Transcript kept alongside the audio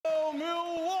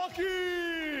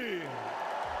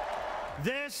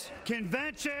This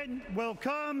convention will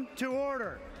come to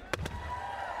order.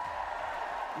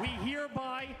 We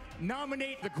hereby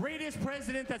nominate the greatest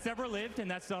president that's ever lived, and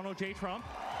that's Donald J. Trump.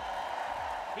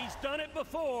 He's done it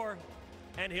before,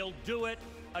 and he'll do it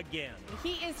again.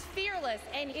 He is fearless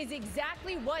and is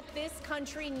exactly what this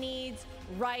country needs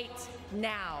right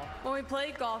now. When we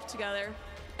play golf together,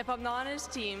 if I'm not on his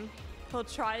team, he'll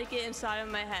try to get inside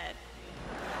of my head.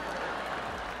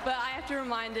 But I have to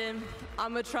remind him,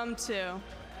 I'm a Trump too.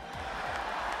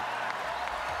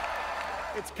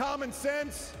 It's common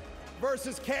sense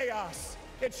versus chaos.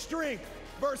 It's strength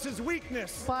versus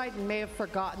weakness. Biden may have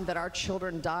forgotten that our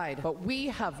children died, but we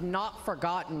have not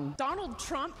forgotten. Donald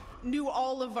Trump knew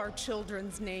all of our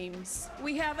children's names.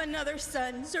 We have another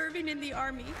son serving in the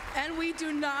Army, and we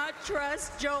do not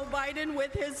trust Joe Biden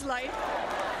with his life.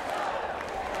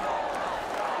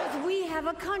 Because we have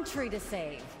a country to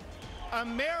save.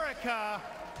 America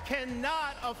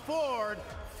cannot afford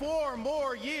 4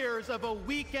 more years of a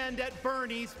weekend at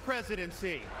Bernie's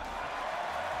presidency.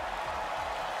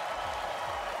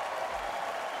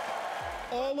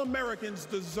 All Americans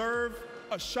deserve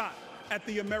a shot at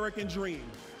the American dream.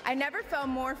 I never felt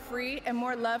more free and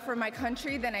more love for my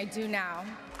country than I do now.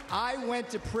 I went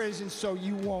to prison so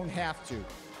you won't have to.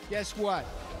 Guess what?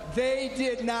 They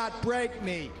did not break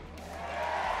me.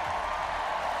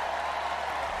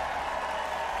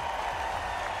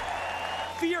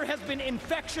 Fear has been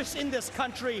infectious in this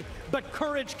country, but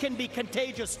courage can be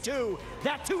contagious too.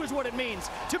 That too is what it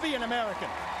means to be an American.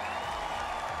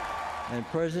 And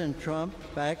President Trump,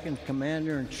 back in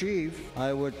Commander-in-Chief,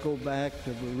 I would go back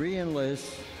to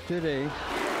re-enlist today.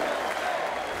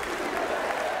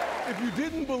 If you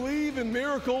didn't believe in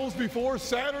miracles before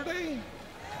Saturday,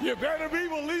 you better be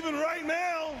believing right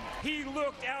now. He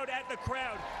looked out at the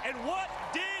crowd, and what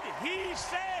did he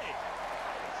say?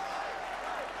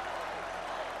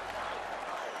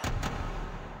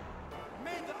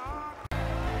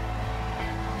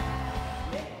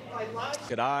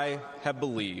 Could I have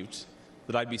believed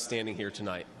that I'd be standing here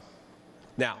tonight?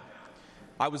 Now,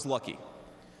 I was lucky.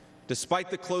 Despite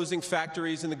the closing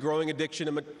factories and the growing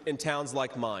addiction in towns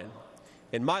like mine,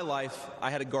 in my life,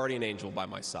 I had a guardian angel by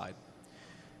my side.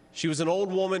 She was an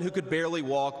old woman who could barely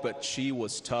walk, but she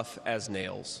was tough as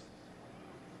nails.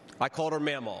 I called her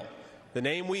Mamaw, the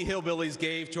name we hillbillies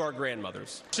gave to our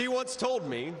grandmothers. She once told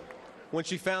me, when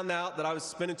she found out that I was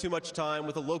spending too much time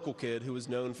with a local kid who was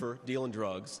known for dealing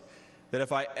drugs, that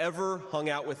if I ever hung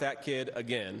out with that kid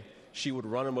again, she would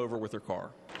run him over with her car.